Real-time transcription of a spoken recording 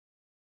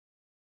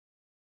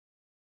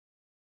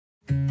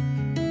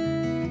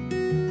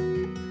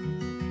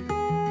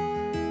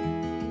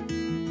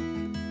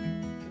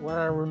What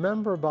I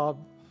remember about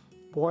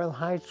Boyle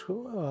Heights,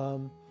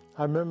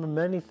 I remember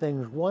many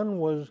things. One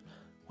was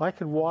I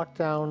could walk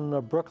down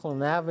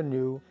Brooklyn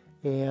Avenue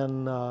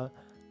and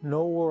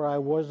know where I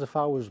was if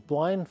I was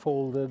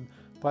blindfolded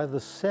by the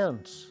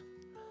scents.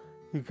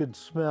 You could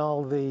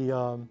smell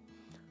the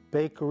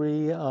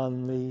bakery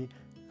on the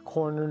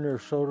corner near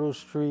Soto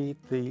Street,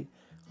 the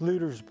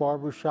Luter's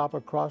Barbershop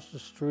across the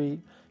street,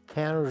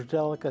 Canner's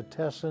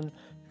Delicatessen. You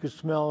could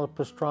smell the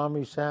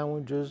pastrami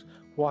sandwiches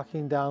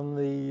walking down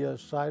the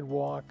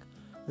sidewalk,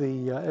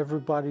 the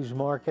Everybody's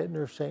Market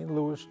near St.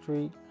 Louis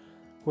Street,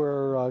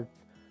 where a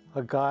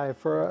guy,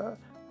 for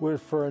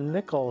a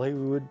nickel, he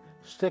would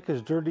stick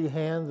his dirty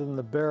hand in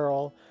the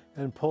barrel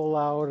and pull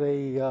out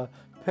a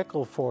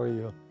pickle for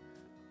you.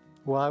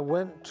 Well, I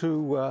went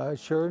to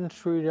Sheridan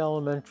Street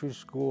Elementary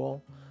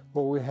School,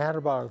 where we had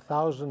about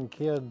 1,000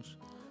 kids,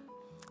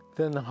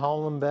 then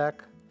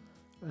Hollenbeck,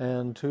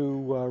 and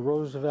to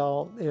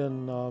Roosevelt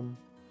in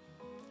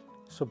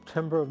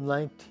September of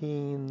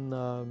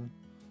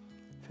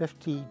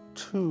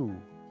 1952,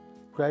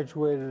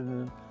 graduated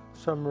in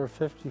summer of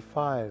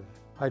 55.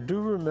 I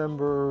do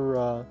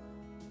remember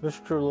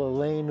Mr.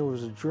 Lillane, who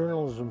was a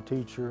journalism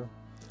teacher,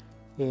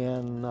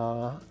 and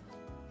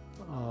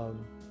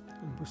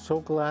was so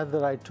glad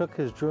that I took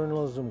his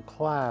journalism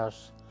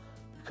class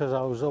because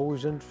I was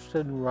always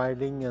interested in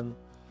writing, and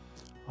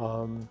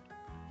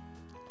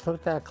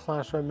took that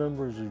class, I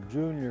remember, as a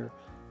junior.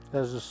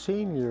 As a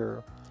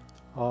senior,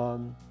 I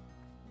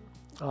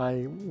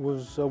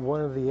was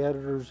one of the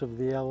editors of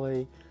the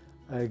LA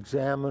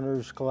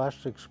Examiner's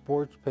Scholastic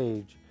Sports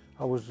page.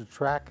 I was the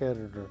track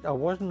editor. I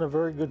wasn't a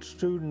very good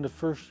student the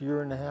first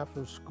year and a half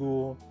of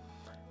school,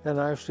 and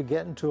I used to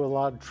get into a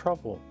lot of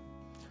trouble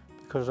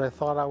because I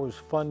thought I was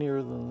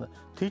funnier than the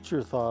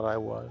teacher thought I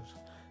was,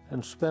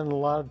 and spent a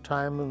lot of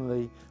time in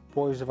the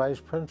boys' vice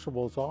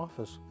principal's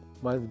office.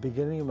 By the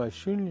beginning of my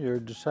senior year,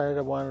 decided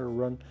I wanted to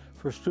run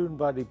for student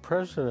body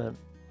president,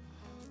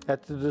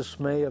 at the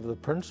dismay of the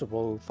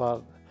principal, who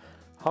thought,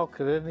 how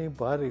could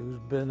anybody who's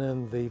been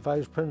in the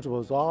vice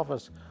principal's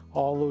office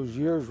all those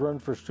years run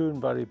for student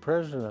body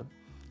president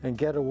and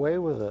get away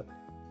with it?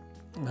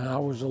 And I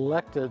was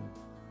elected,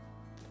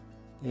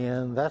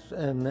 and I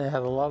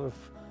had a lot of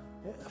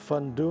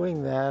fun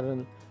doing that,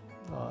 and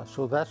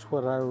so that's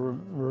what I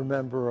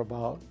remember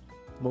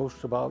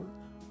most about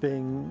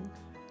being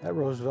at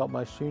Roosevelt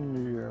my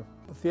senior year.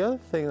 But the other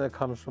thing that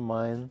comes to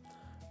mind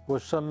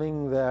was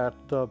something that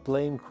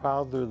Blaine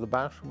Crowther, the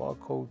basketball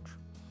coach,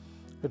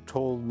 had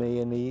told me,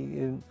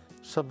 and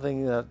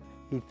something that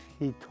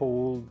he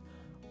told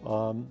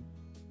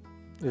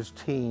his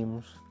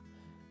teams.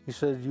 He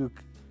said,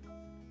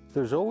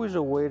 there's always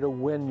a way to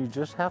win, you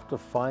just have to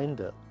find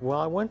it. Well,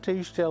 I went to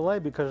East LA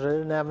because I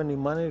didn't have any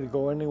money to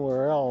go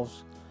anywhere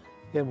else,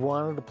 and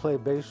wanted to play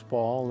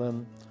baseball,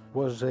 and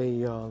was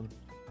a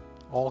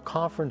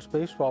all-conference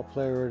baseball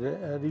player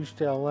at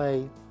East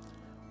LA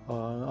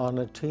on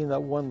a team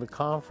that won the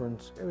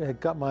conference. I had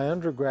got my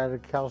undergrad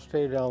at Cal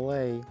State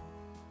LA,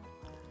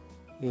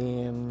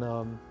 and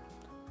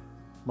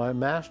my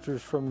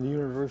master's from the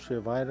University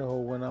of Idaho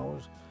when I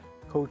was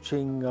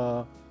coaching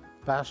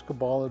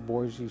basketball at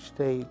Boise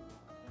State.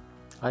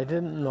 I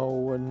didn't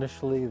know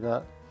initially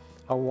that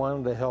I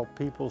wanted to help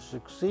people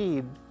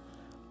succeed.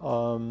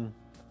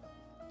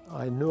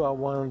 I knew I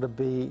wanted to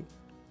be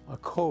a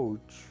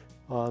coach.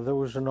 There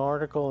was an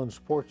article in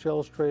Sports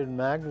Illustrated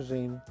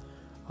magazine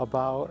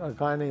about a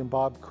guy named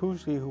Bob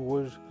Cousy, who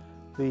was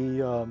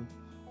the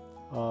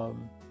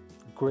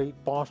great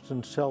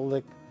Boston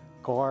Celtic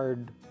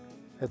guard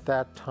at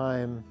that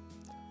time,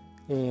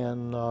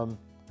 and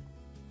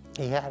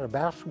he had a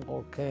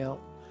basketball camp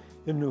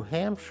in New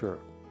Hampshire,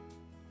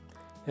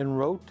 and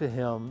wrote to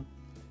him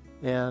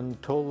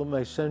and told him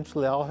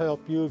essentially, I'll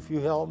help you if you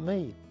help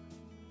me.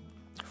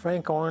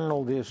 Frank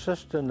Arnold, the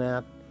assistant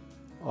at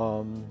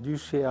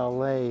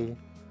UCLA,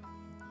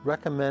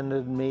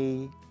 recommended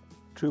me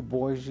to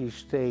Boise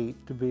State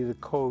to be the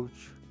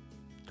coach,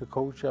 to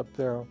coach up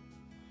there.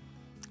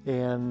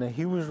 And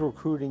he was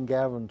recruiting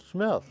Gavin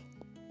Smith.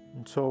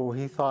 And so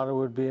he thought it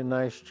would be a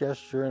nice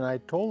gesture, and I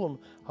told him,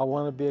 I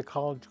want to be a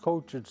college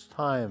coach, it's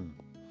time.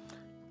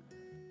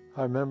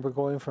 I remember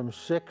going from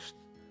 6th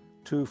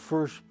to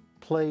 1st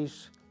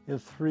place in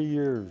 3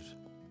 years.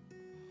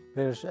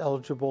 Made us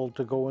eligible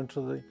to go into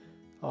the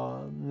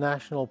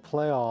national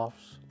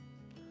playoffs,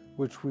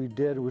 which we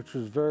did, which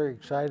was very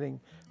exciting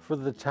for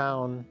the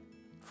town.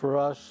 For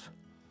us,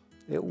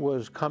 it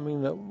was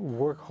coming to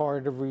work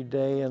hard every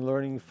day and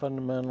learning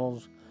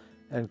fundamentals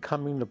and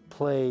coming to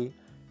play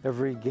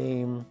every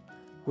game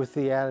with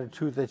the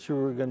attitude that you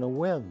were going to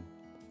win.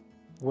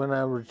 When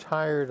I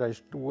retired, I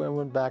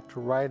went back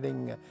to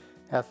writing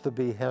at the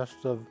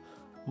behest of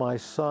my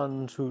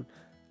sons, who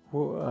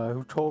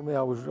told me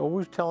I was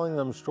always telling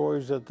them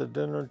stories at the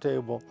dinner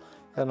table,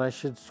 and I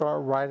should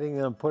start writing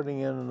them,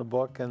 putting it in a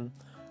book, and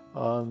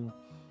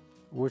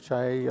which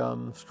I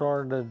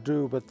started to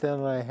do. But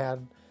then I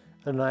had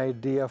an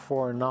idea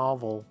for a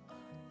novel,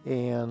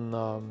 And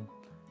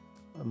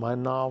my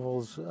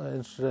novels,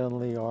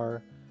 incidentally,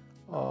 are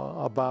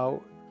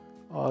about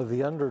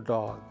the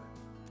underdog.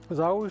 Because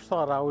I always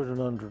thought I was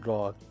an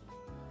underdog,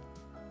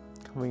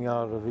 coming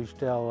out of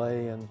East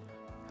LA, and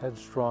had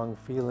strong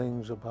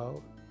feelings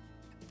about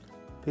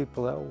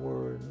people that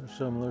were in a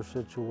similar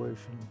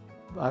situation.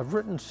 I've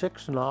written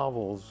 6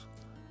 novels,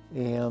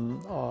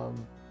 and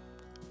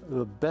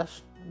the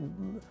best,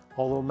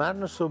 although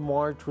Madness of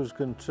March was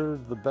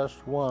considered the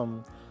best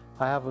one,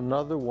 I have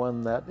another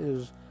one that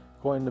is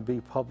going to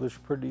be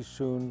published pretty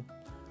soon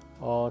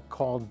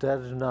called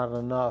Dead Is Not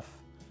Enough,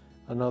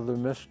 Another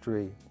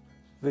Mystery.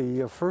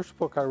 The first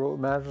book I wrote,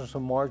 Madness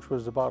of March,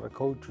 was about a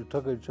coach who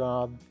took a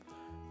job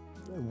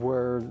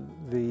where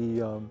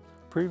the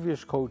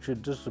previous coach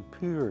had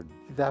disappeared.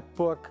 That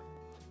book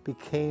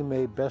became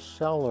a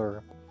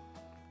bestseller.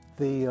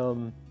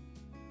 The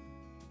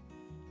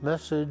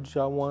message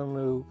I want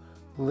to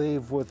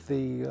leave with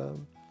the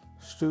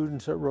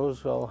students at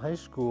Roosevelt High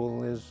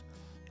School is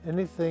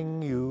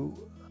anything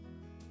you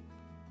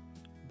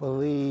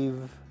believe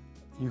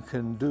you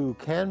can do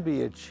can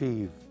be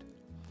achieved.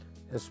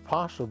 It's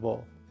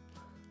possible.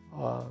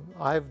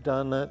 I've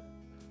done it.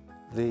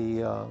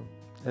 The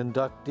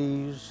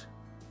inductees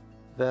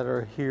that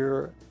are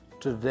here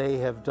today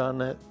have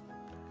done it.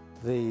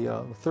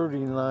 The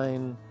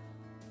 39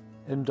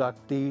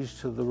 inductees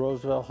to the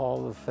Roosevelt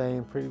Hall of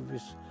Fame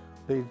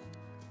previously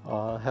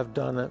have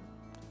done it.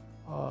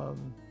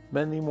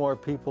 Many more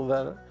people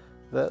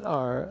that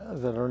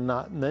are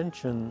not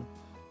mentioned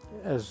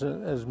as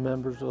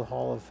members of the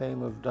Hall of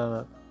Fame have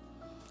done it.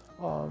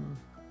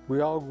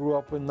 We all grew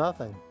up with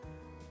nothing.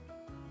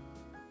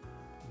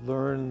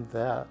 Learned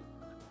that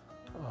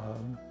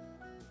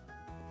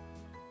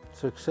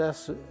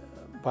success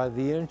by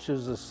the inch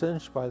is a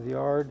cinch by the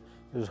yard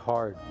is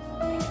hard.